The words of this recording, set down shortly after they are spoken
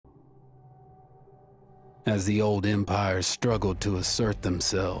As the old empires struggled to assert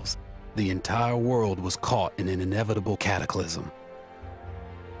themselves, the entire world was caught in an inevitable cataclysm.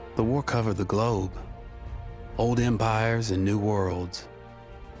 The war covered the globe. Old empires and new worlds.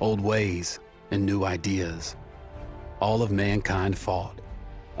 Old ways and new ideas. All of mankind fought.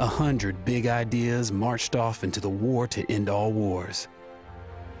 100 big ideas marched off into the war to end all wars.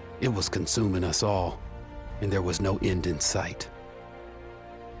 It was consuming us all, and there was no end in sight.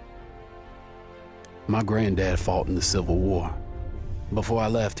 My granddad fought in the Civil War. Before I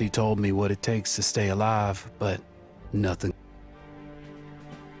left, he told me what it takes to stay alive, but nothing.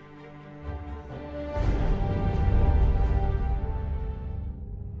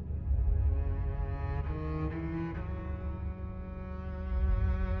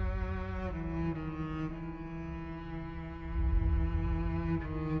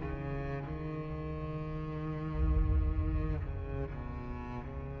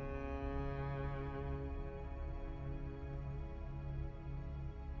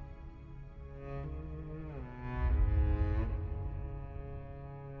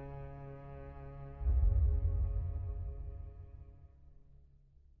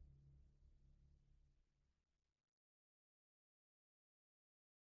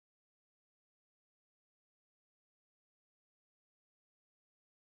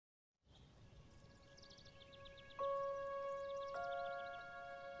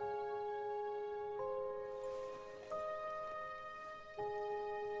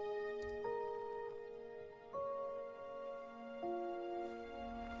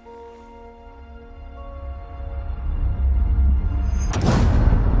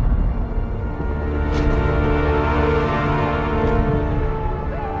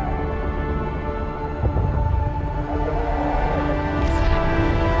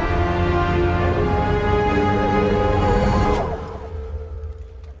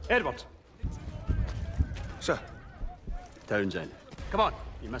 Edward. Sir. Townsend. Come on,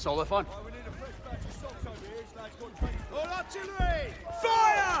 you miss all the fun. Oh, we need a fresh batch of socks over here. This lad's got 20. All artillery!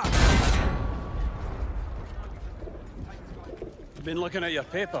 Fire! I've been looking at your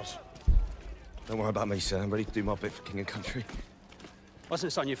papers. Don't worry about me, sir. I'm ready to do my bit for King and Country. Listen,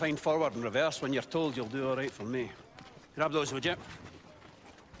 son, you find forward and reverse when you're told you'll do all right for me. Grab those, would you?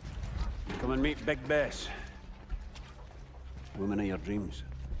 Come and meet Big Bess. Woman of your dreams.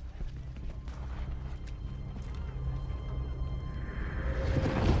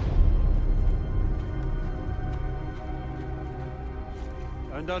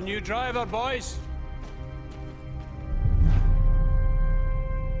 And our new driver, boys.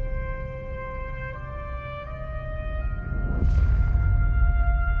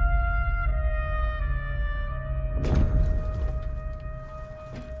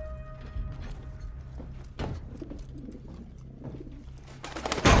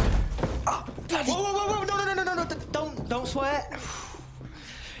 Whoa, no, don't swear.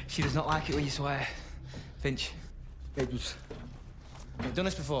 She does not like it when you swear. Finch, you've done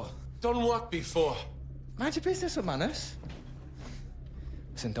this before. Done what before? Mind your business with manners.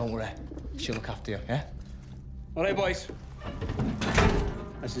 Listen, don't worry. She'll look after you, yeah? All right, boys.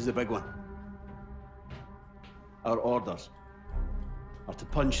 This is the big one. Our orders are to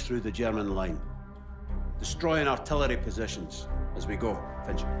punch through the German line, destroying artillery positions as we go.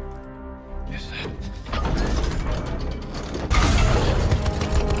 Finch. Yes, sir.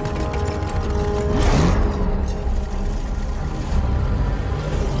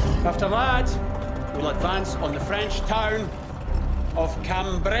 After that, we'll advance on the French town of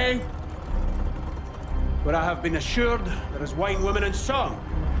Cambrai, where I have been assured there is wine, women, and song.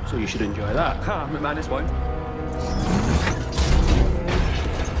 So you should enjoy that. Ah, McManus won't.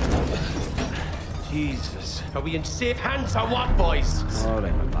 Jesus. Are we in safe hands or what, boys? All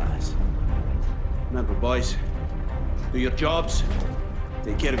right, McManus. Remember, boys, do your jobs,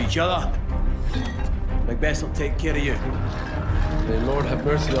 take care of each other. Big Bess will take care of you. May the Lord have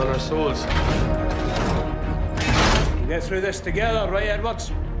mercy on our souls. We'll get through this together, right,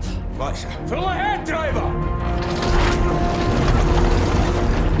 Edwards? Right, sir. Full ahead, driver!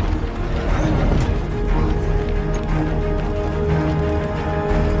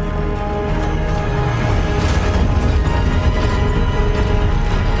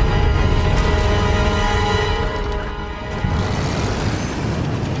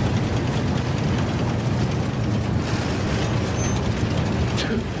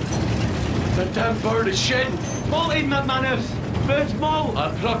 That damn bird is shedding. Molt in, McManus. Bird's molt.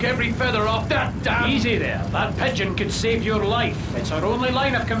 I'll pluck every feather off that damn... Easy there. That pigeon could save your life. It's our only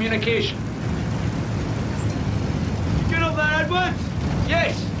line of communication. Get up there, Edward.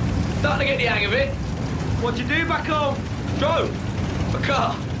 Yes. Starting to get the hang of it. What'd you do back home? Drove. A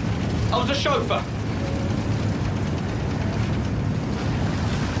car. I was a chauffeur.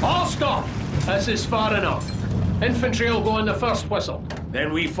 All stop! This is far enough. Infantry will go on the first whistle.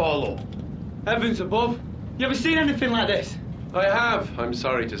 Then we follow. Heavens above. You ever seen anything like this? I have, I'm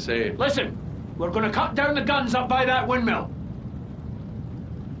sorry to say. Listen, we're going to cut down the guns up by that windmill.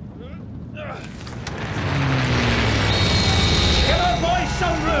 Give our boys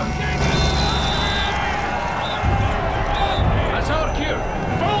some room. That's our cue.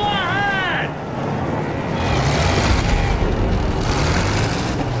 Full ahead!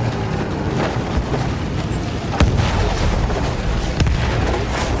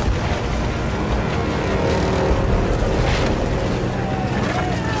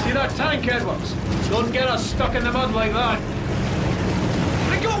 See that tank, Edwards? Don't get us stuck in the mud like that.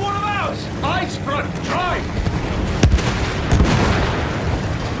 They got one of ours! Eyes front, drive!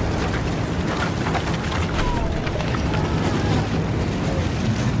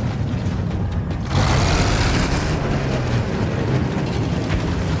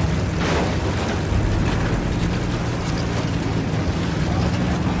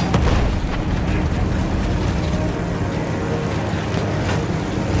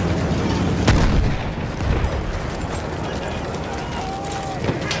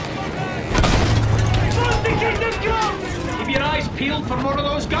 Peeled for more of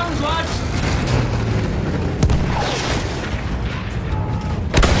those guns, lads!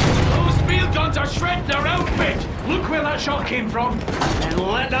 Those field guns are shredding their outfit! Look where that shot came from, and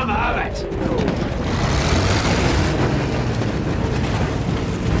let them have it!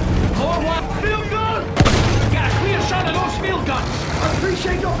 More what? Field gun! Get a clear shot of those field guns! I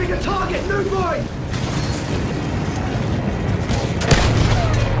appreciate not being a target, new boy!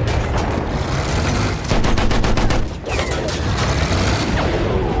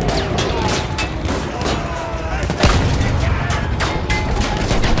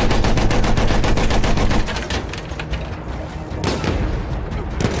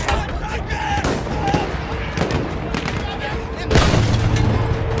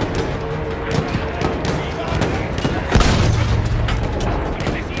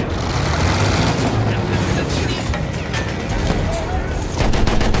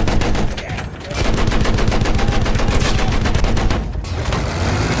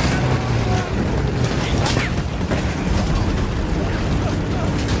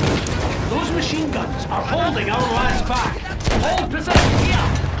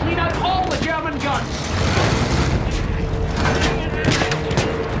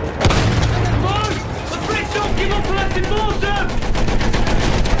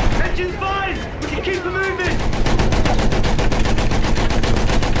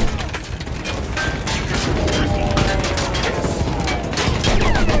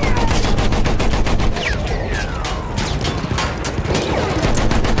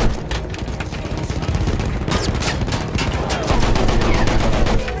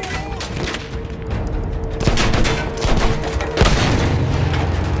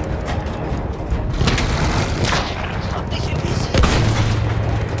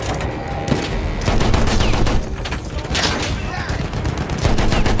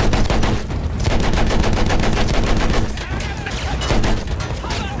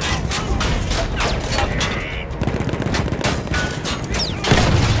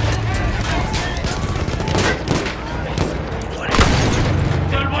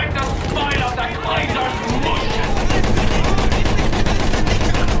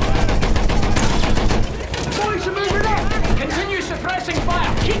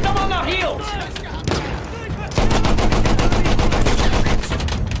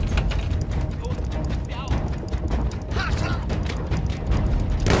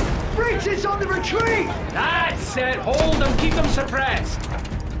 That's it! Hold them, keep them suppressed!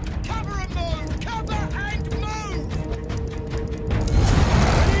 Cover and move! Cover and move!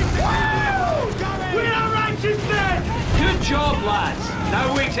 We are righteous men! Good job, lads.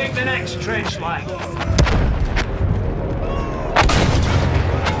 Now we take the next trench line.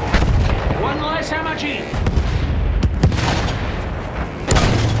 One less MG.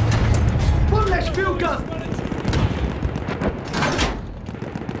 One less field gun!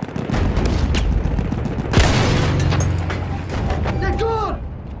 They're gone!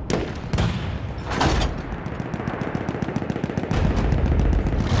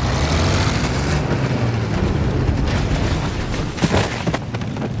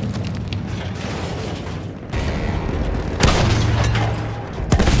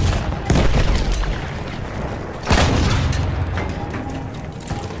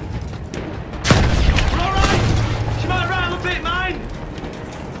 We're all right!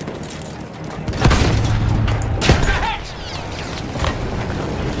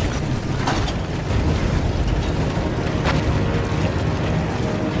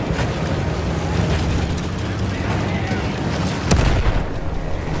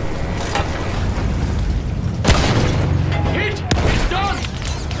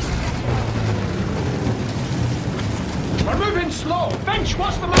 go! Finch,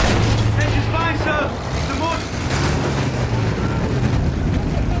 what's the matter? Engine's fine, sir. The mud.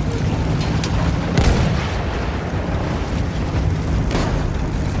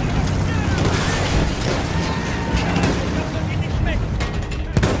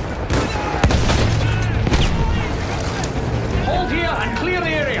 Hold here and clear the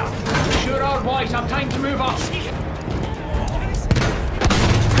area. Sure our boys have time to move up.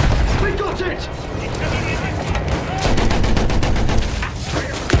 We got it!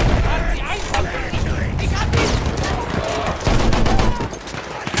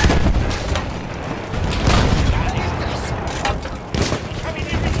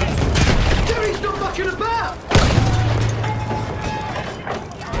 Jerry's not mucking about!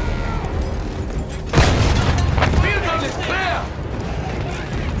 Field gun is clear!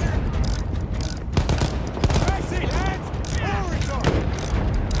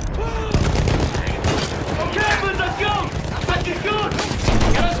 Okay, but let's go! That is good!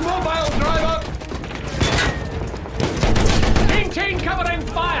 Get us mobile, driver! Maintain covering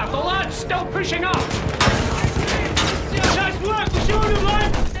fire! The lad's still pushing up! Nice work! We're showing him,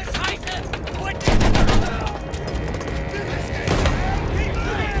 lad!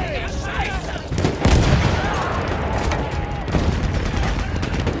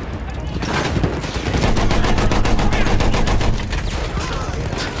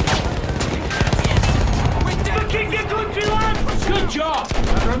 Good job!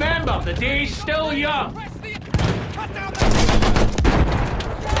 And remember, the day's still young.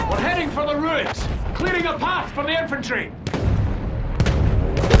 We're heading for the ruins, clearing a path for the infantry.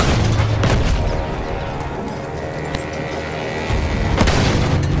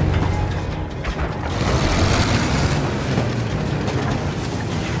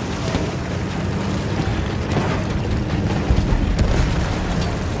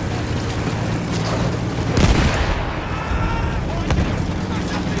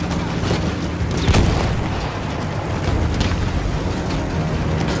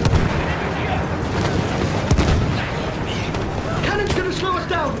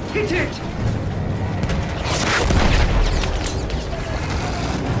 Hit it!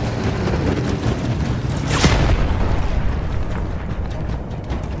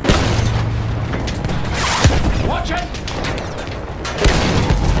 Watch it!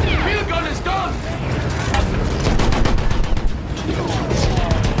 Field gun is done!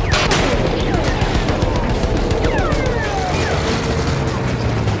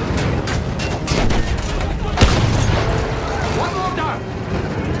 One more down!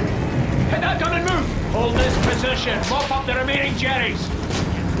 Hit that gun and move! Hold this position. Mop up the remaining Jerrys.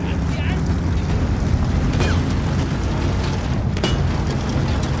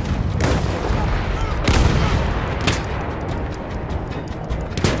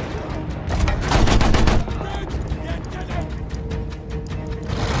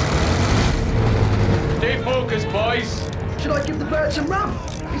 Stay focused, boys. Should I give the bird some rum?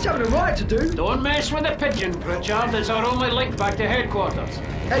 He's having a riot to do. Don't mess with the pigeon, Pritchard. It's our only link back to headquarters.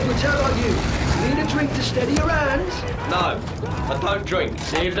 Edwards, how about you? Need a drink to steady your hands? No, I don't drink.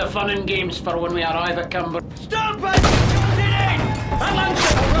 Save the fun and games for when we arrive at Cumber. Stop it! That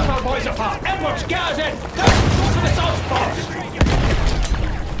landship will rip our boys apart. Edwards, get us in. Go for the soft spots.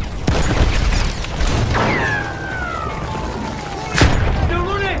 They're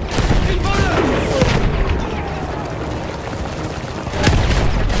running. Keep running.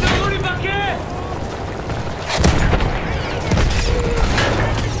 They're running back here.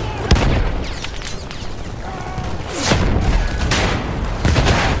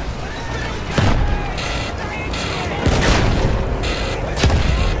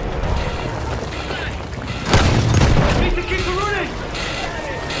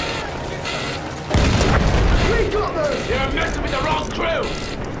 You're messing with the wrong crew!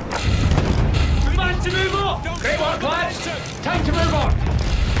 Time to move on! Great work, lads! Time to move on!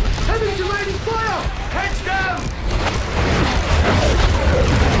 Heavy derailing fire! Heads down!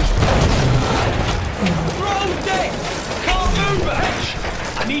 Roll deck! Can't move, Hitch!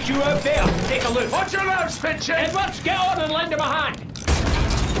 I need you out there. Take a look. Watch your roads, Finch! Edwards, get on and lend him a hand!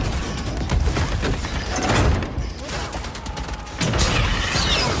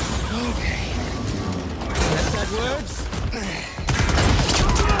 Words.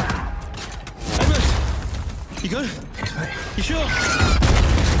 Edward, you good? You sure?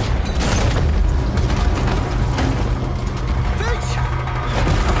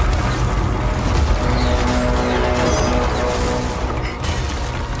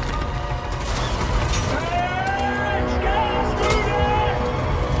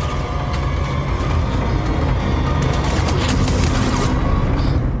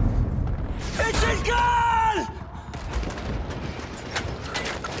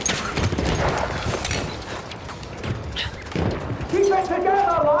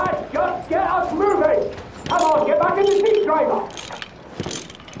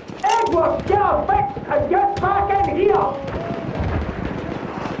 must get her fixed and get back in here!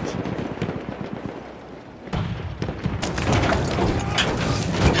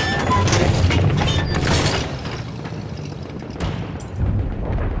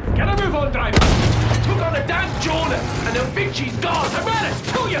 Get a move on, driver! Took on a damn Jonah, and the big she's gone!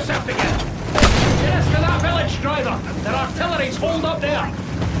 Amaris, pull yourself together! Get us to that village, driver! Their artillery's holed up there!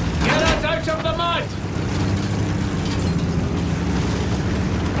 Get us out of the mud!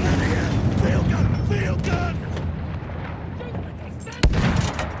 Field gun! Field gun!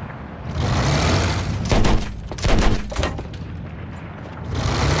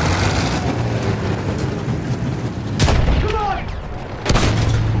 Come on!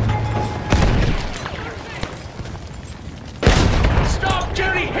 Stop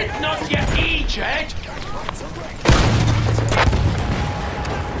Jerry hitting us, you E-Jet!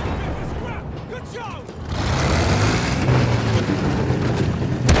 Good show!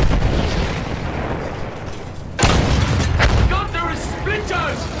 God, there is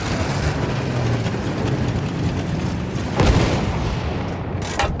splinters!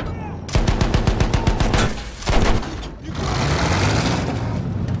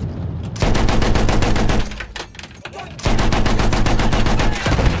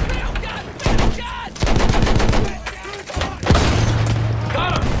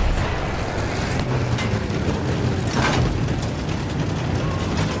 Got him!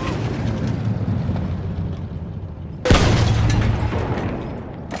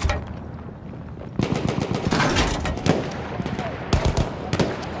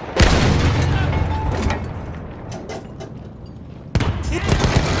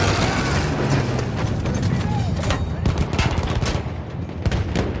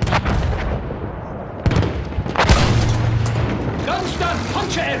 Gunston,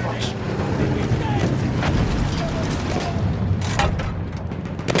 punch it in, boys!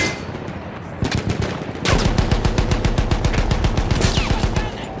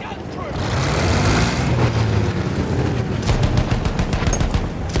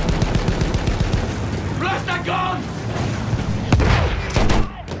 Blast that gun!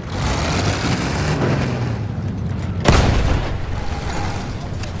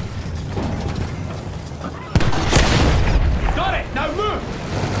 Got it! Now move!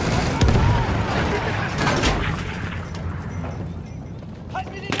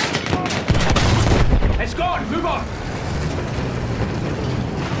 It's gone! Move on!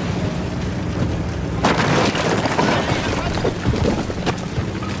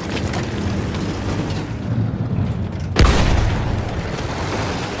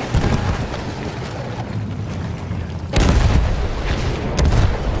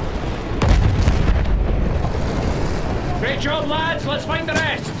 Great job, lads! Let's find the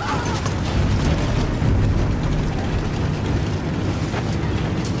rest!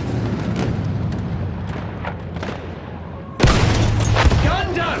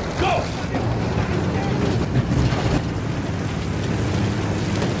 Gun down! Go!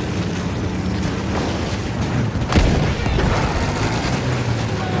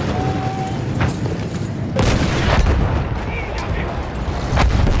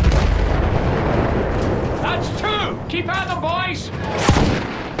 That's two! Keep at them, boys!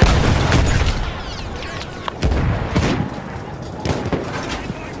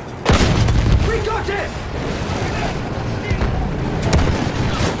 We got it!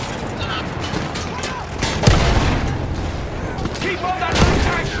 Keep on that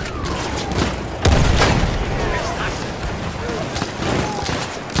attack!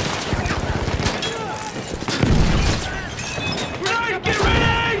 Right, get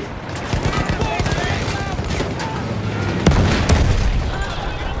ready!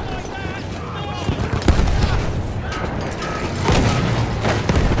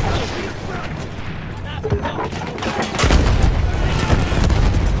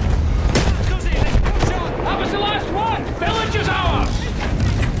 That was the last one! Village is ours!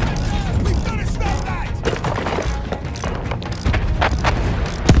 We've got to stop that!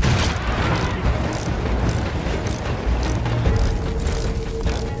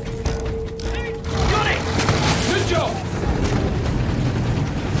 Got it! Good job!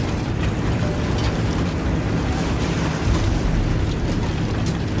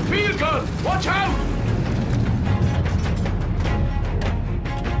 Field gun! Watch out!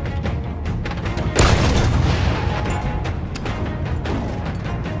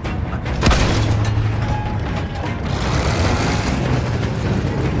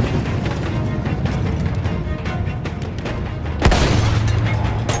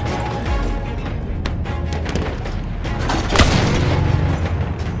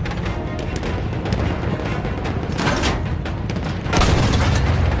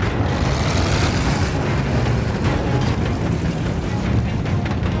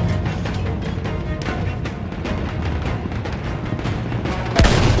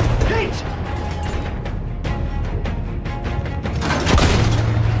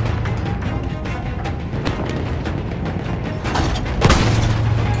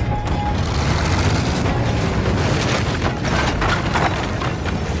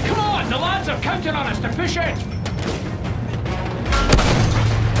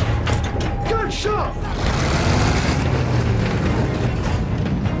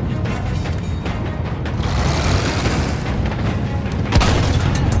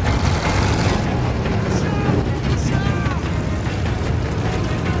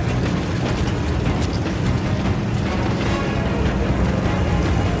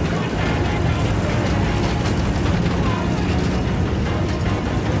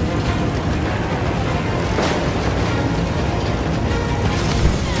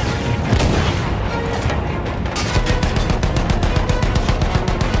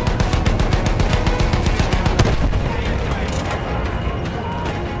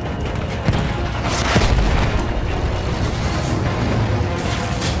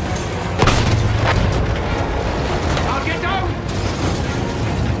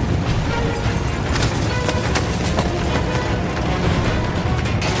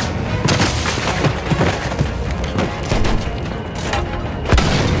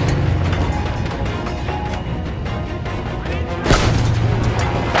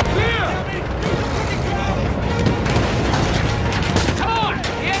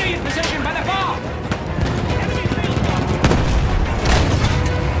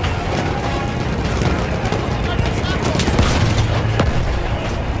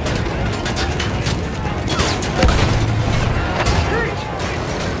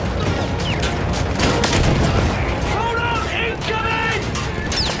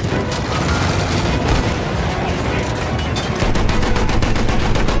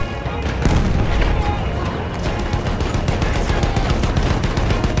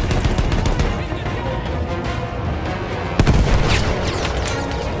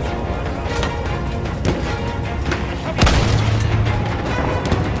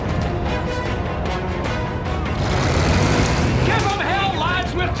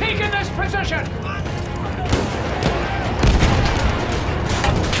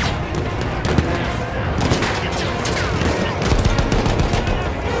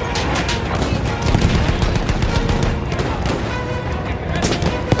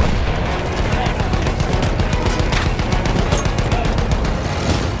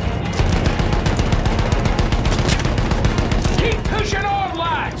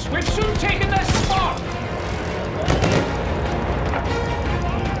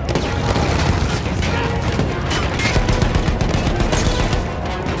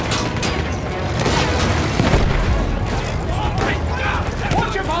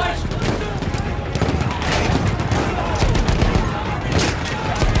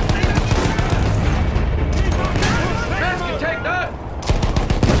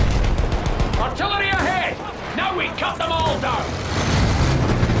 we cut them all down!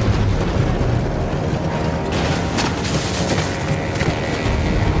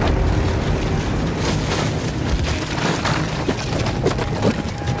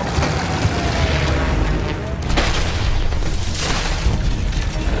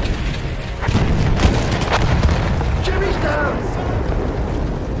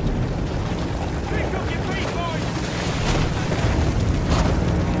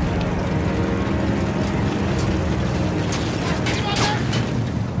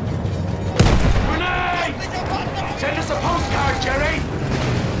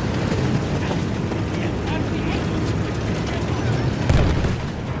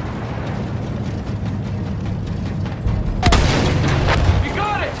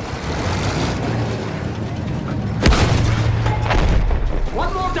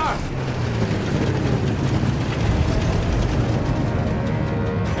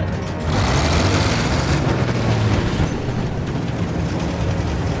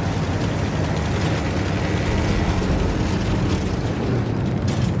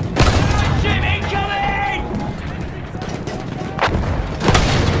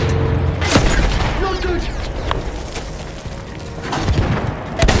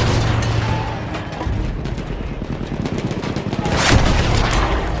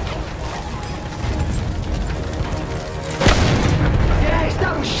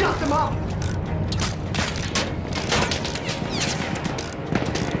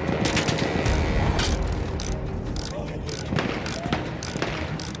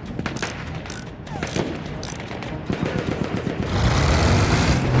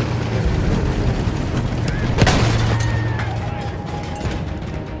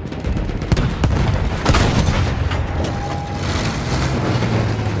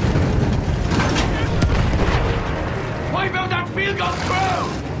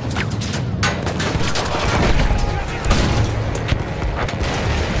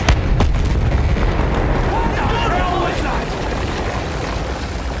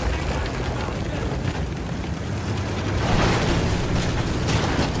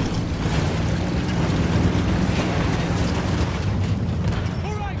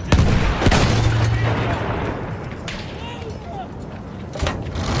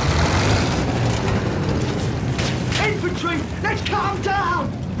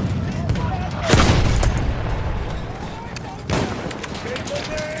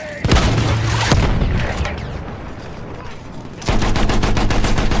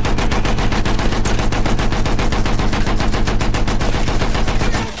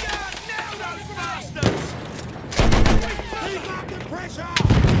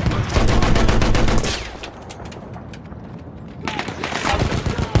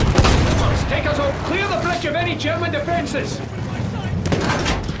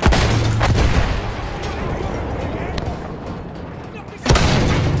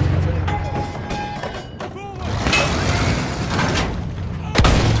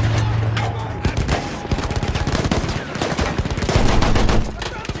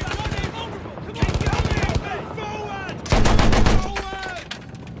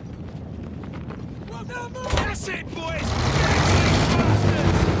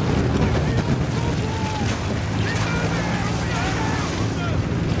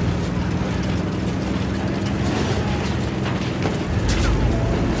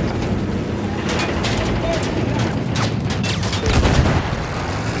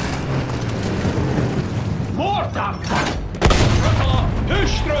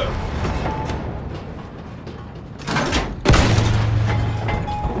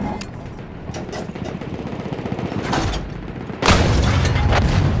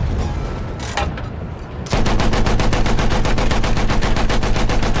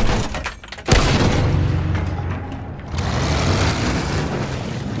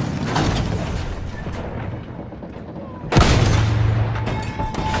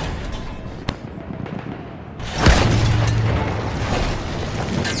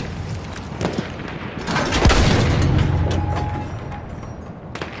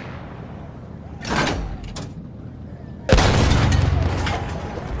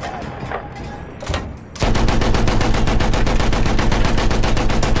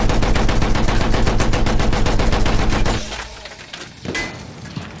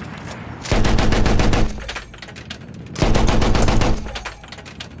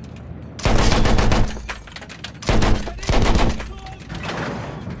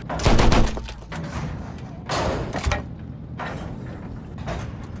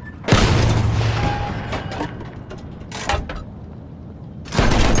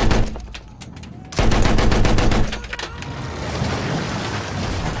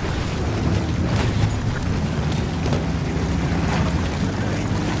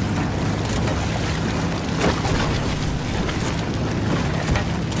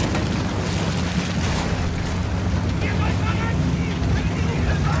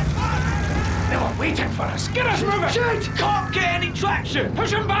 waiting for us. Get us moving! Shit! Can't get any traction!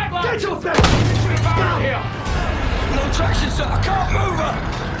 Push him back, lads! Get off there! Get back here! No traction, sir. I can't move her!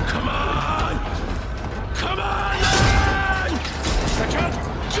 Come on! Come on, man!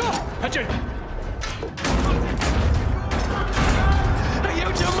 Pigeon! Hey, you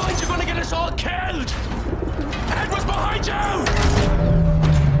don't mind? You're gonna get us all killed! Edward's behind you!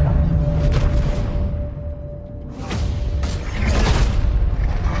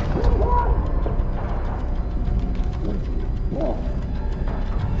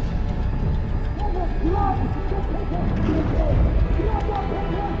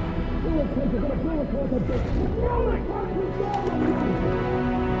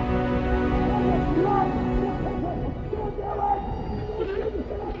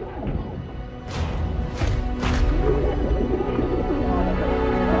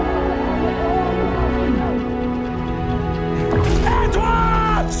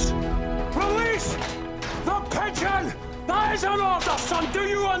 Edwards! Release the pigeon! That is an order, son! Do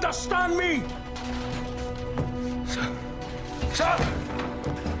you understand me? Sir!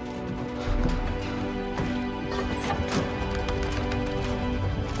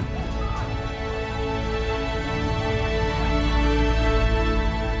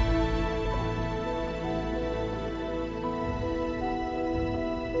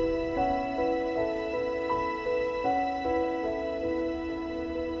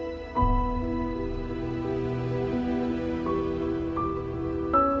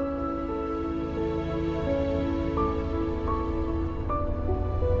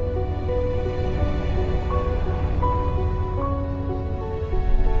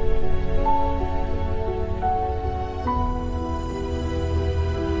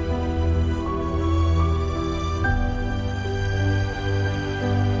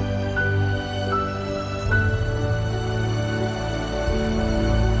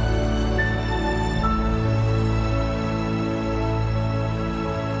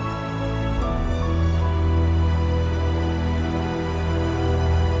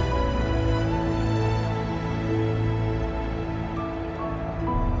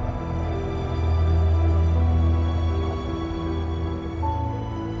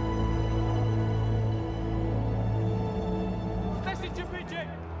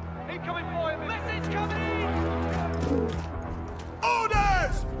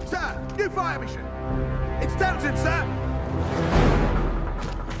 Orders! Sir, new fire mission. It's Tempton, sir.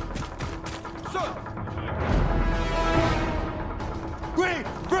 Sir.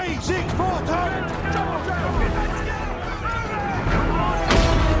 3, 6, 4, turn. Double down.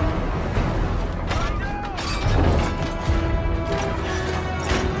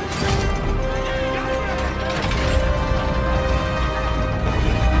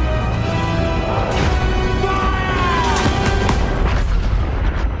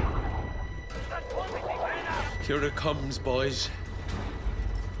 Here it comes, boys.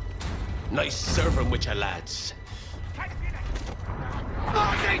 Nice serving with you lads.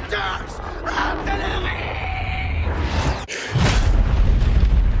 Marching ducks! Artillery!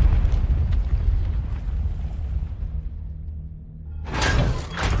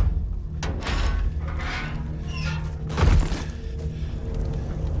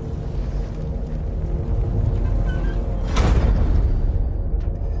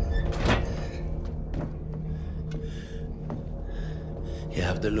 You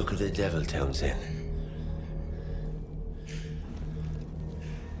have the look of the devil, Townsend.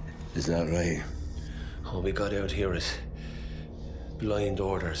 Is that right? All we got out here is blind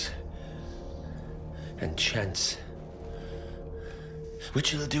orders and chance.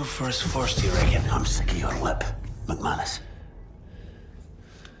 Which you'll do for us first, you reckon? I'm sick of your lip, McManus.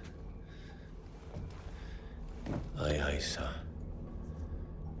 Aye, sir.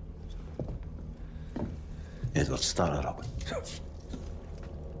 Edward, start her up.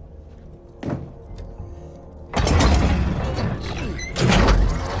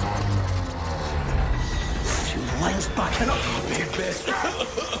 Line's backing up. Big best.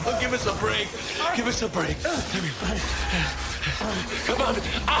 Give us a break. Give us a break. Come on.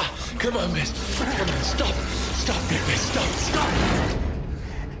 Come on, miss. Come on, stop. Stop, big miss. Stop.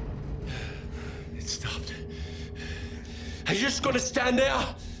 It stopped. Are you just gonna stand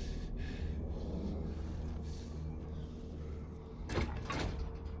there?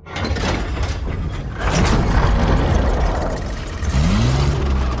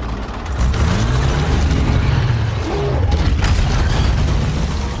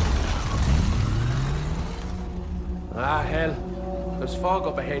 Hell. There's fog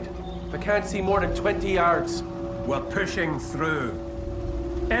up ahead. I can't see more than 20 yards. We're pushing through.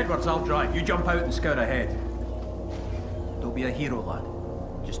 Edwards, I'll drive. You jump out and scout ahead. Don't be a hero, lad.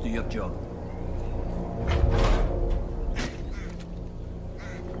 Just do your job.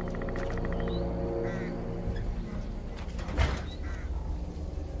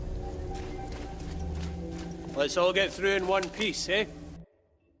 Let's all get through in one piece, eh?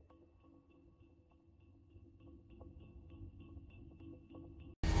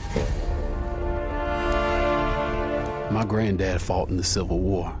 My granddad fought in the Civil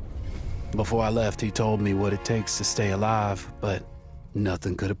War. Before I left, he told me what it takes to stay alive, but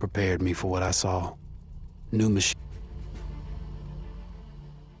nothing could have prepared me for what I saw. New machine.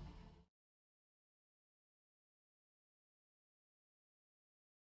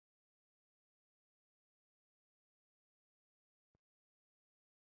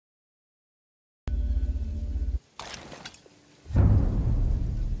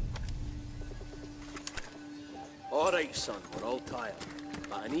 All right, son, we're all tired.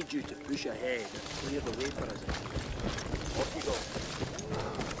 But I need you to push ahead and clear the way for us. Off you go.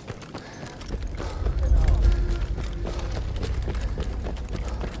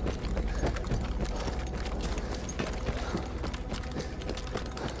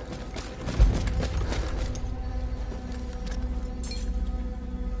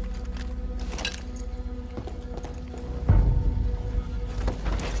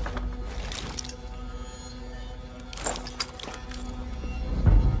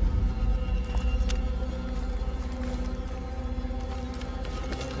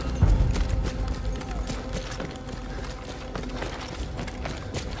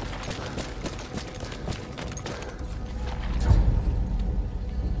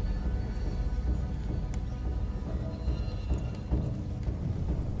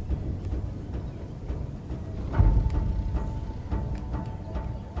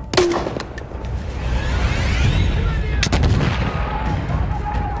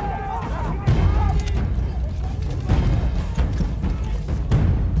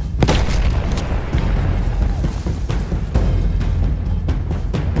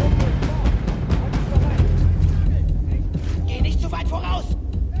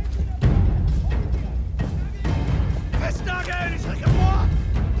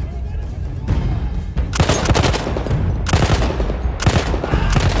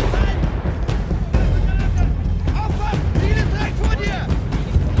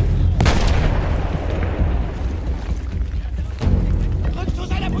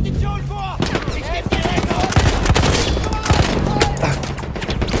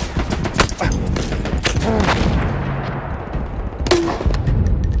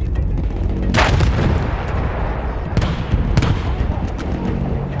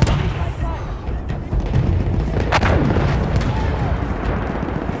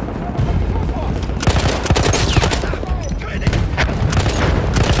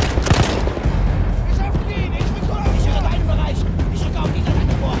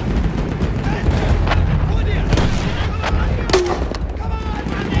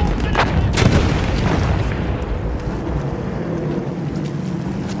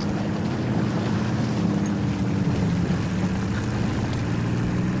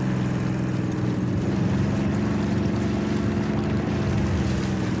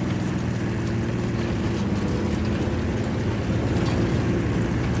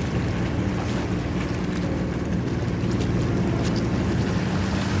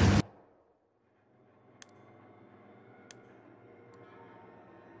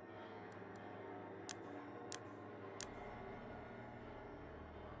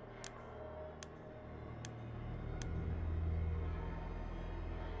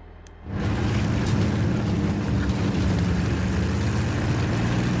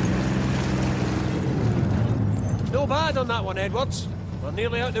 No bad on that one, Edwards. We're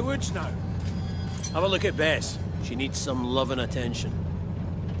nearly out the woods now. Have a look at Bess. She needs some love and attention.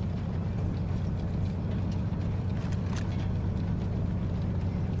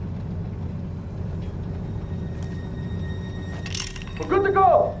 We're good to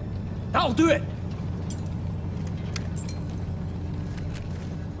go! That'll do it!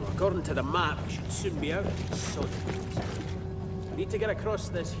 Well, according to the map, we should soon be out of these sod fields. We need to get across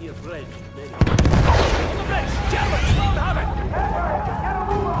this here bridge. Maybe. On the bridge! Germans, don't have it! Get a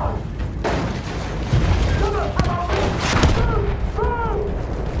move on!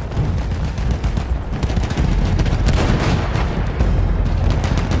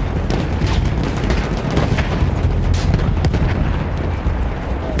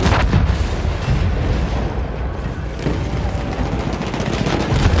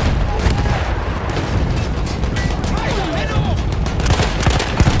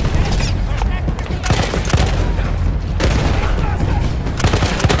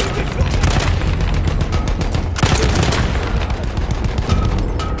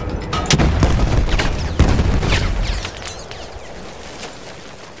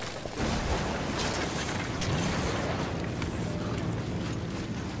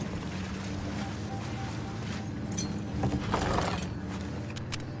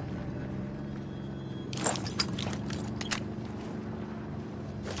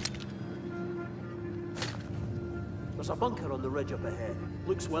 There's a bunker on the ridge up ahead.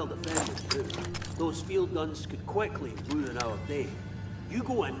 Looks well defended, too. Those field guns could quickly ruin an hour day. You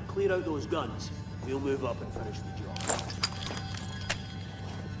go in, clear out those guns. We'll move up and finish the job.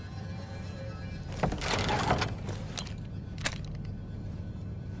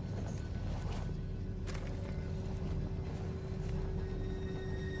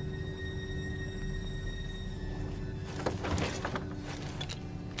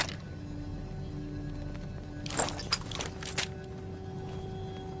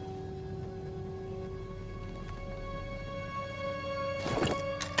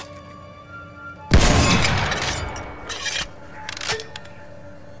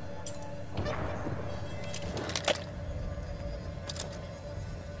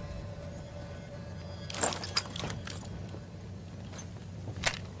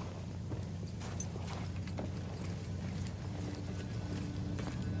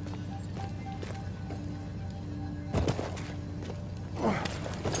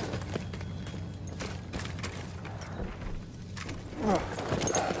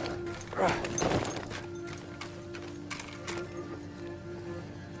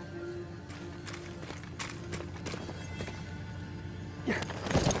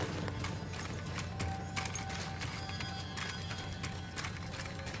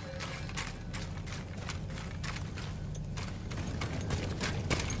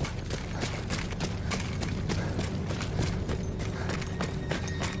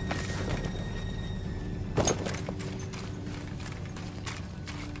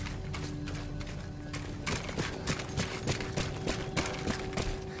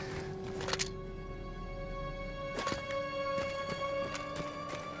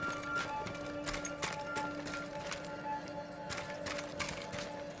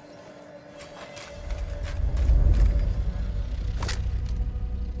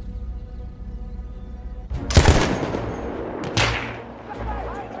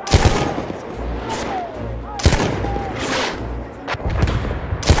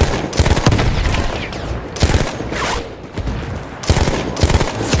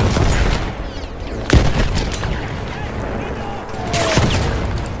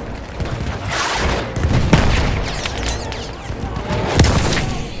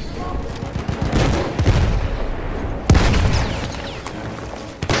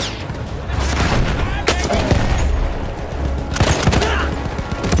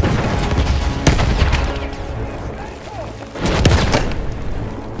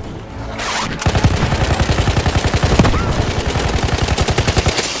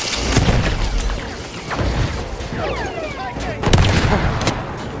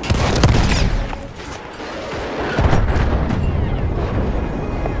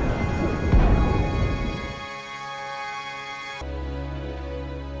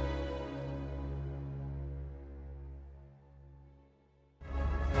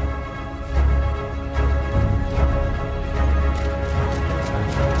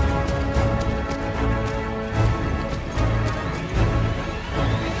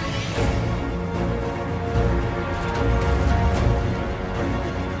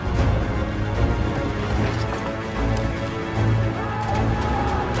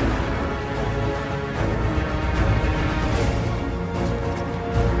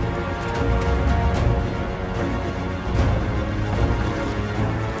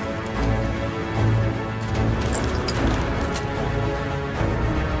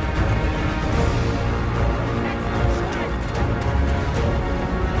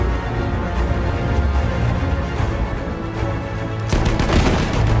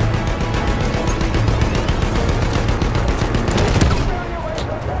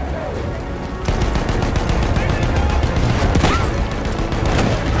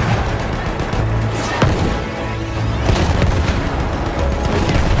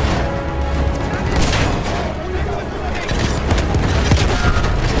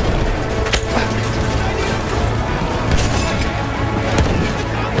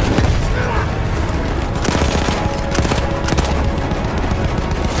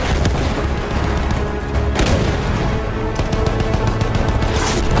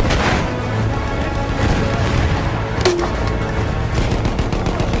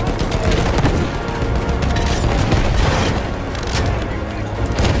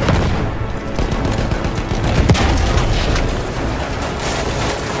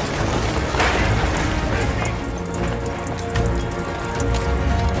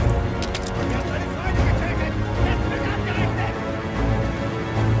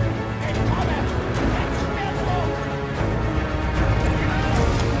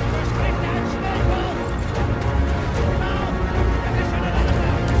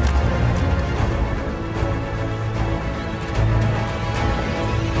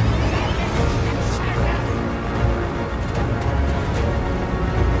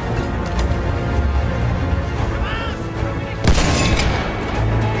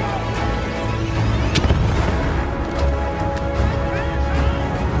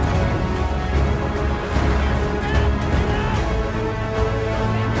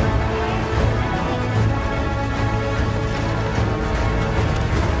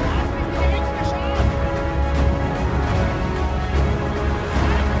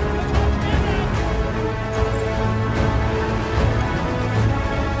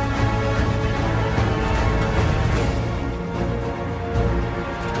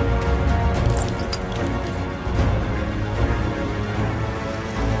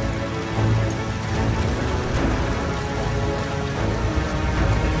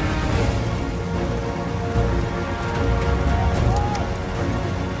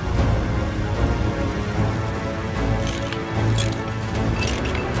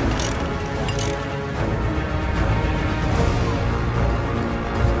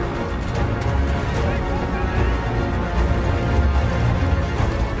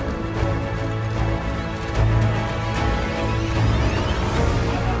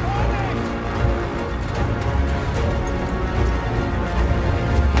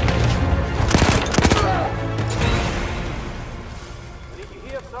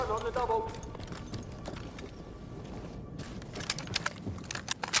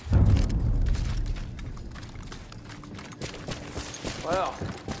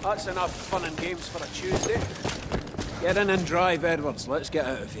 That's enough fun and games for a Tuesday. Get in and drive, Edwards. Let's get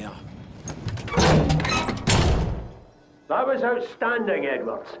out of here. That was outstanding,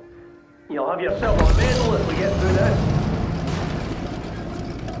 Edwards. You'll have yourself a medal if we get through this.